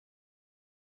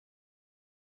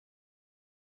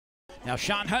Now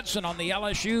Shawn Hudson on the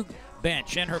LSU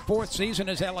bench in her 4th season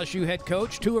as LSU head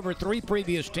coach. 2 of her 3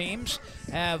 previous teams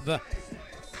have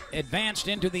advanced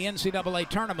into the NCAA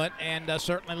tournament and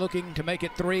certainly looking to make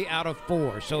it 3 out of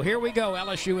 4. So here we go,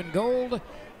 LSU in gold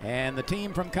and the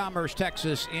team from Commerce,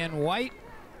 Texas in white.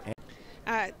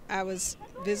 I was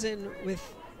visiting with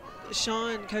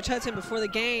Coach Hudson before the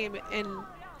game and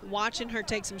watching her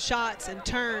take some shots and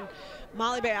turn.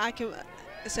 Molly Baker,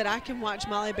 I said I can watch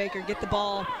Molly Baker get the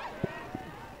ball.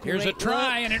 Here's a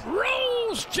try, and it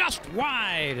rolls just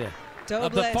wide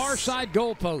of the far side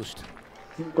goalpost.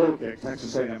 Goal kick,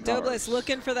 Texas A&M-Commerce. Douglas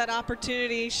looking for that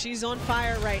opportunity. She's on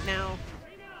fire right now.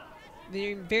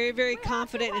 Being very, very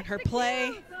confident in her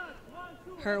play,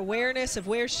 her awareness of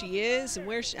where she is and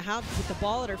how with the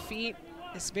ball at her feet.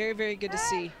 It's very, very good to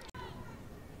see.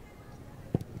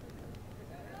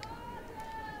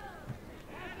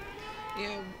 You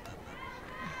know,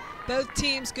 both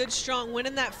teams good, strong.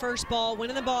 Winning that first ball,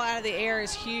 winning the ball out of the air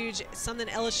is huge. It's something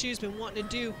LSU's been wanting to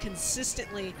do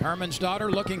consistently.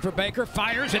 Hermansdottir looking for Baker,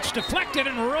 fires, it's deflected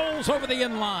and rolls over the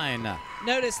end line.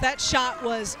 Notice that shot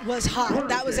was hot.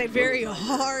 That was a very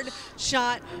hard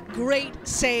shot. Great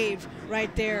save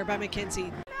right there by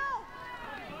McKenzie.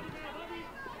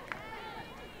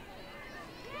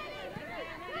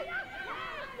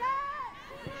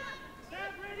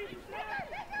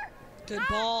 Good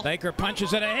ball. Baker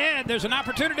punches it ahead. There's an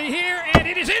opportunity here, and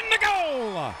it is in the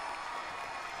goal.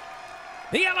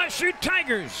 The LSU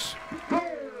Tigers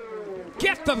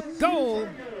get the goal.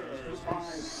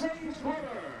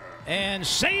 And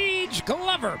Sage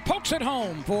Glover pokes it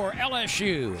home for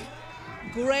LSU.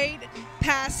 Great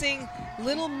passing,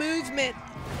 little movement,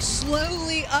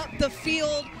 slowly up the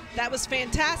field. That was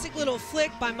fantastic little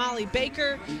flick by Molly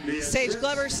Baker. Sage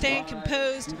Glover staying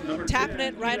composed, tapping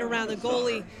it right around the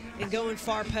goalie and going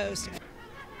far post.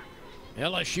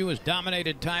 LSU has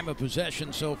dominated time of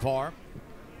possession so far,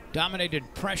 dominated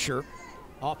pressure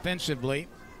offensively,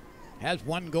 has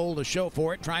 1 goal to show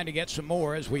for it, trying to get some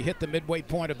more as we hit the midway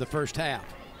point of the first half.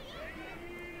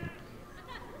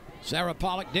 Sarah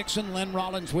Pollock-Dixon, Lynn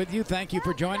Rollins with you. Thank you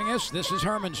for joining us. This is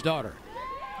Hermansdottir.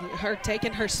 Her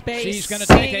taking her space. She's going to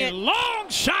take a long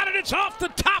shot, and it's off the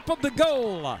top of the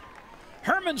goal.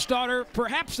 Hermansdottir,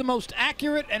 perhaps the most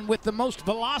accurate and with the most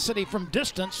velocity from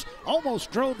distance,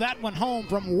 almost drove that one home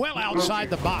from well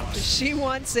outside the box. She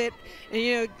wants it, and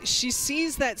you know, she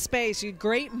sees that space.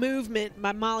 Great movement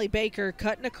by Molly Baker,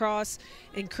 cutting across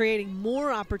and creating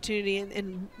more opportunity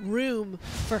and room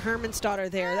for Hermansdottir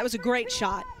there. That was a great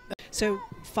shot. So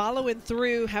following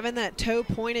through, having that toe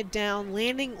pointed down,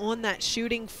 landing on that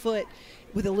shooting foot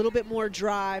with a little bit more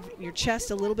drive, your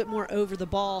chest a little bit more over the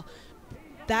ball,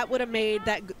 that would have made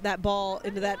that ball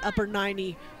into that upper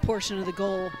 90 portion of the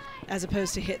goal as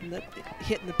opposed to hitting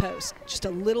the post. Just a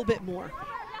little bit more.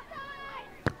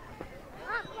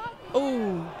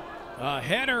 Oh. A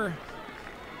header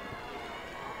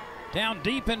down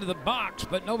deep into the box,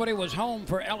 but nobody was home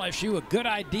for LSU. A good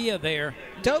idea there.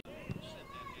 Dope.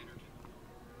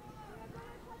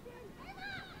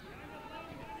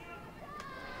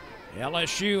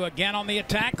 LSU again on the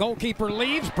attack. Goalkeeper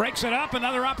leaves, breaks it up.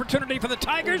 Another opportunity for the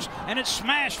Tigers, and it's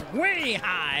smashed way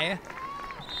high.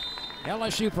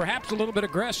 LSU perhaps a little bit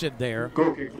aggressive there.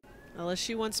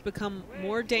 LSU wants to become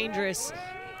more dangerous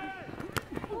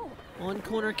on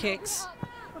corner kicks.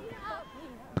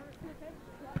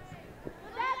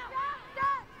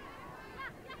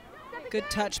 Good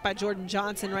touch by Jordan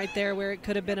Johnson right there where it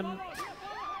could have been a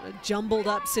jumbled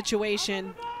up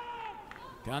situation.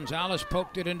 Gonzalez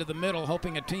poked it into the middle,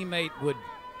 hoping a teammate would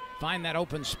find that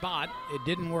open spot. It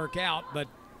didn't work out, but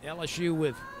LSU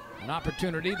with an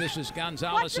opportunity. This is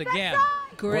Gonzalez again.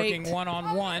 Great. Working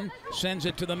one-on-one, sends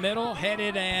it to the middle,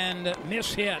 headed and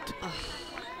mishit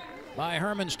by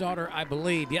Hermansdottir, I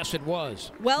believe. Yes, it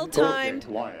was. Well timed,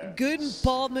 good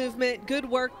ball movement, good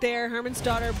work there.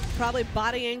 Hermansdottir probably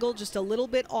body angle just a little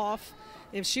bit off.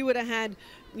 If she would have had,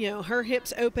 you know, her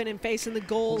hips open and facing the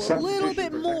goal a little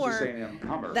bit more,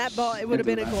 that ball, it would have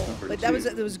been a goal. But that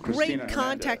was great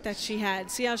contact that she had.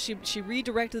 See how she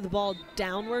redirected the ball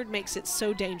downward, makes it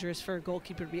so dangerous for a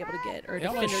goalkeeper to be able to get. Or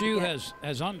LSU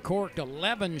has uncorked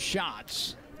 11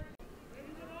 shots.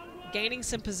 Gaining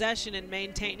some possession and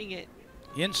maintaining it.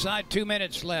 Inside 2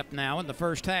 minutes left now in the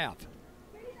first half.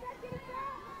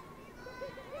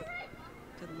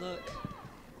 Good look.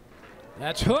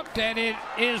 That's hooked, and it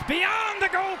is beyond the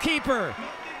goalkeeper.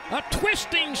 A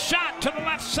twisting shot to the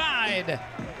left side.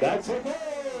 That's a goal.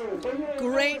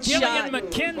 Great Gillian shot.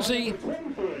 McKenzie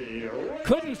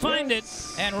couldn't find it,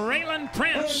 and Raylan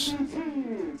Prince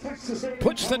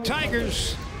puts the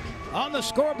Tigers on the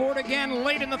scoreboard again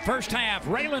late in the first half.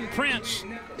 Raylan Prince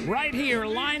right here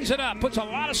lines it up, puts a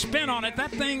lot of spin on it.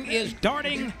 That thing is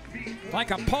darting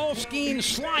like a Paul Skeen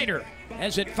slider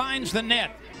as it finds the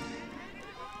net.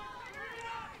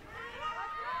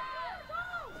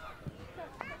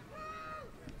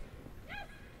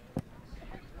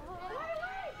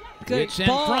 Good it's in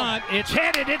ball. front, it's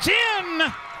headed, it's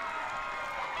in!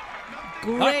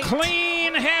 Great. A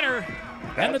clean header,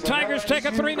 and the Tigers take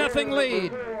a 3-0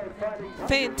 lead.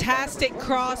 Fantastic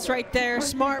cross right there.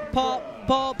 Smart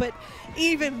ball, but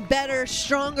even better,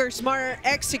 stronger, smarter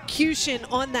execution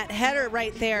on that header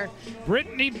right there.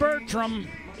 Brittany Bertram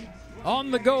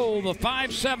on the goal, the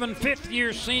 5'7",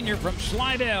 fifth-year senior from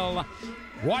Slidell.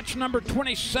 Watch number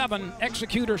 27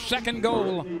 execute her second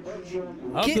goal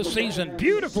of the season.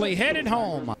 Beautifully headed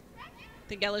home. I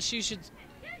think LSU should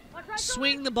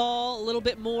swing the ball a little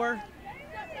bit more.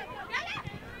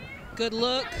 Good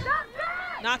look.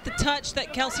 Not the touch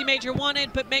that Kelsey Major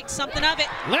wanted, but makes something of it.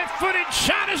 Left-footed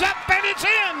shot is up and it's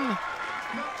in.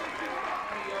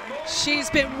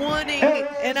 She's been wanting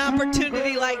an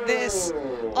opportunity like this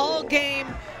all game,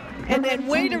 and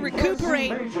way to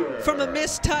recuperate from a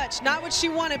missed touch. Not what she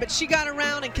wanted, but she got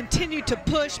around and continued to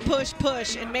push,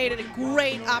 and made it a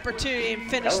great opportunity and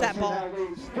finished that ball.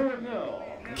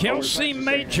 Kelsey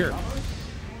Major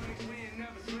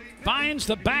finds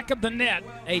the back of the net,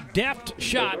 a deft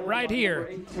shot right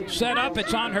here. Set up,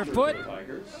 it's on her foot,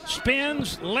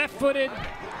 spins, left-footed,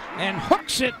 and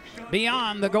hooks it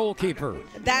beyond the goalkeeper.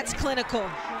 That's clinical.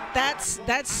 That's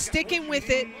sticking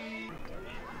with it.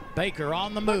 Baker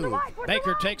on the move.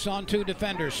 Baker takes on two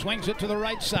defenders, swings it to the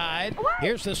right side.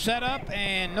 Here's the setup,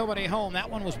 and nobody home. That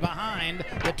one was behind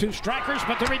the two strikers,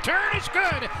 but the return is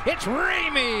good. It's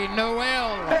Ramey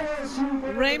Noel.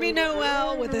 Ramey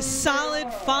Noel with a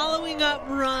solid following up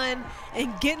run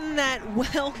and getting that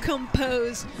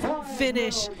well-composed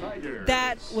finish.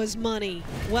 That was money.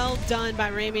 Well done by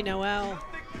Ramey Noel.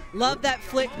 Love that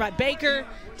flick by Baker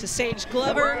to Sage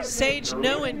Glover. Sage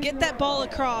knowing, get that ball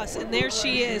across, and there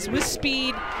she is with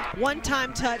speed.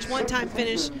 One-time touch, one-time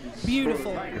finish.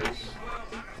 Beautiful.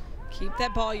 Keep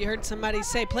that ball. You heard somebody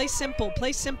say, play simple,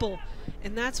 play simple.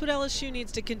 And that's what LSU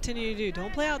needs to continue to do.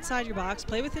 Don't play outside your box.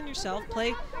 Play within yourself.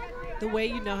 Play the way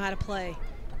you know how to play.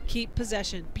 Keep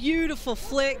possession. Beautiful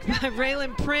flick by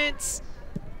Raylan Prince.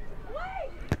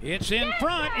 It's in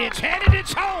front. It's headed.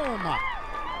 It's home.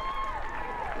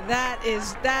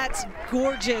 That's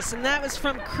gorgeous, and that was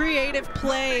from creative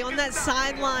play on that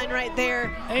sideline right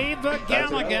there. Ava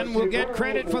Galligan will get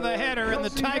credit for the header, and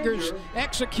the Tigers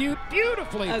execute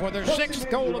beautifully for their sixth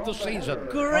goal of the season,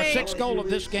 or sixth goal of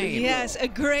this game. Yes, a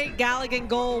great Galligan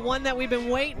goal, one that we've been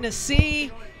waiting to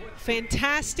see.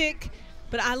 Fantastic,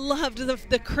 but I loved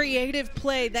the creative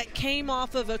play that came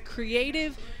off of a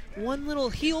creative one little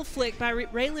heel flick by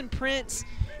Raylan Prince,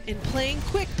 and playing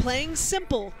quick, playing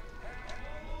simple.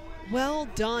 Well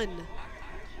done.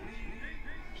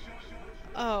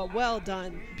 Oh, well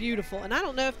done. Beautiful. And I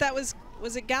don't know if that was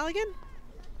it Galligan?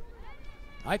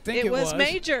 I think it was.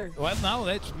 Major. Well, no,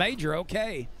 it's Major,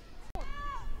 okay.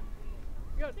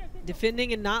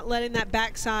 Defending and not letting that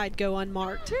backside go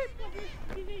unmarked.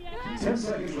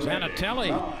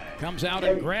 Zanatelli comes out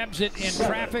and grabs it in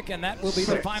traffic, and that will be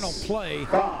the final play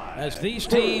as these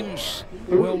teams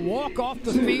will walk off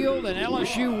the field and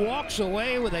LSU walks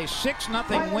away with a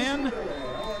 6-0 win.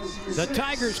 The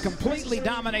Tigers completely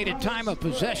dominated time of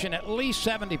possession, at least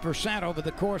 70% over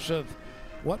the course of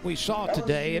what we saw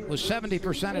today. It was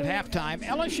 70% at halftime.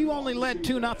 LSU only led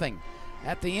 2-0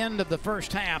 at the end of the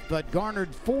first half, but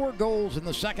garnered 4 goals in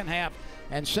the second half.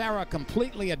 And Sarah,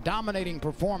 completely a dominating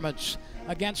performance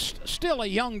against still a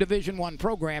young Division I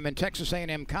program in Texas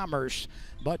A&M-Commerce.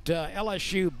 But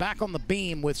LSU back on the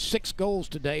beam with 6 goals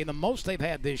today, the most they've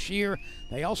had this year.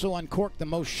 They also uncorked the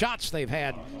most shots they've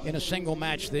had in a single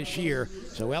match this year.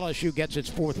 So LSU gets its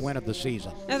 4th win of the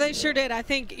season. No, they sure did. I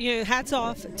think, hats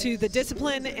off to the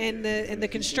discipline and the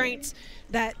constraints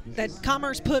that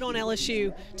Commerce put on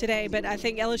LSU today. But I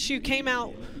think LSU came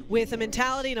out with a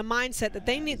mentality and a mindset that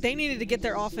they needed to get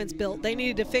their offense built. They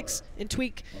needed to fix and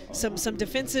tweak some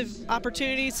defensive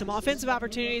opportunities, some offensive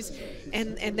opportunities,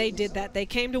 and they did that. They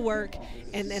came to work,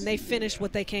 and they finished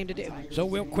what they came to do. So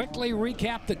we'll quickly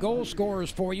recap the goal scorers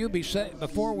for you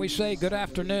before we say good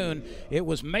afternoon. It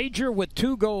was Major with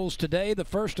 2 goals today, the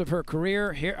first of her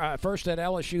career, here, first at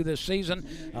LSU this season.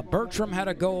 Bertram had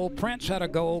a goal, Prince had a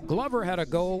goal, Glover had a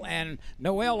goal, and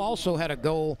Noel also had a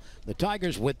goal. The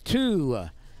Tigers with 2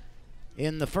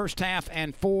 in the first half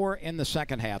and 4 in the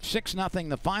second half. 6-0,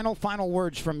 the final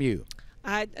words from you.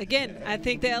 I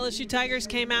think the LSU Tigers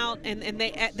came out and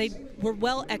they were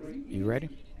well you ready?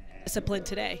 disciplined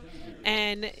today.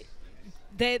 and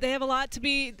they have a lot to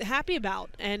be happy about.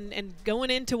 And going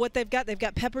into what they've got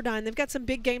Pepperdine. They've got some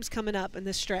big games coming up in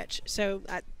this stretch. So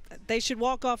they should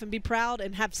walk off and be proud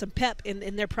and have some pep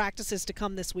in their practices to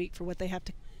come this week for what they have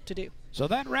to do. So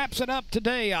that wraps it up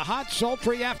today. A hot,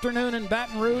 sultry afternoon in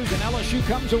Baton Rouge, and LSU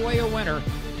comes away a winner.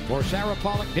 For Sarah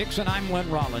Pollock-Dixon, I'm Len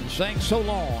Rollins saying so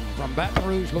long from Baton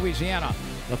Rouge, Louisiana.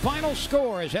 The final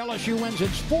score is LSU wins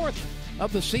its 4th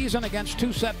of the season against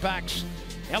 2 setbacks.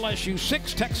 LSU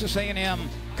 6, Texas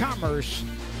A&M-Commerce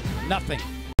nothing.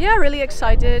 Yeah, really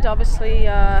excited. Obviously,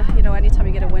 you know, anytime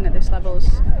you get a win at this level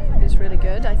is really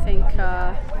good. I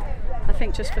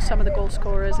think just for some of the goal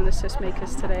scorers and assist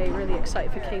makers today, really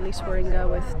excited for Kaylee Swaringa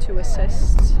with 2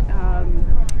 assists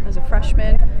as a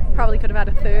freshman. Probably could have had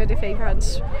a 3rd if Ava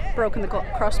hadn't broken the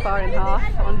crossbar in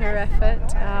half on her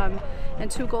effort. And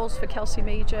 2 goals for Kelsey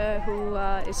Major, who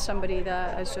is somebody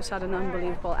that has just had an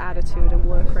unbelievable attitude and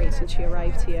work rate since she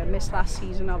arrived here. Missed last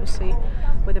season, obviously,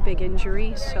 with a big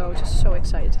injury, so just so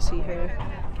excited to see her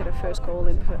get her first goal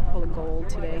in pulling goal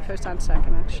today, first and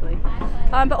second actually.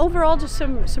 But overall, just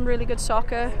some really good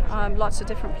soccer. Lots of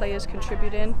different players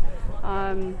contributing.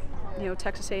 You know,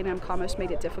 Texas A&M-Commerce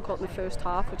made it difficult in the first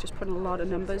half, which is putting a lot of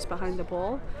numbers behind the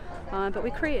ball. But we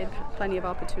created plenty of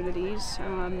opportunities.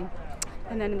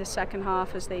 And then in the second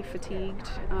half, as they fatigued,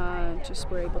 just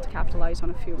were able to capitalize on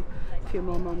a few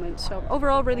more moments. So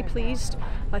overall, really pleased.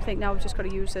 I think now we've just got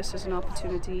to use this as an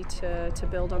opportunity to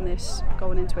build on this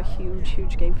going into a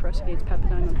huge game for us against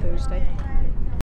Pepperdine on Thursday.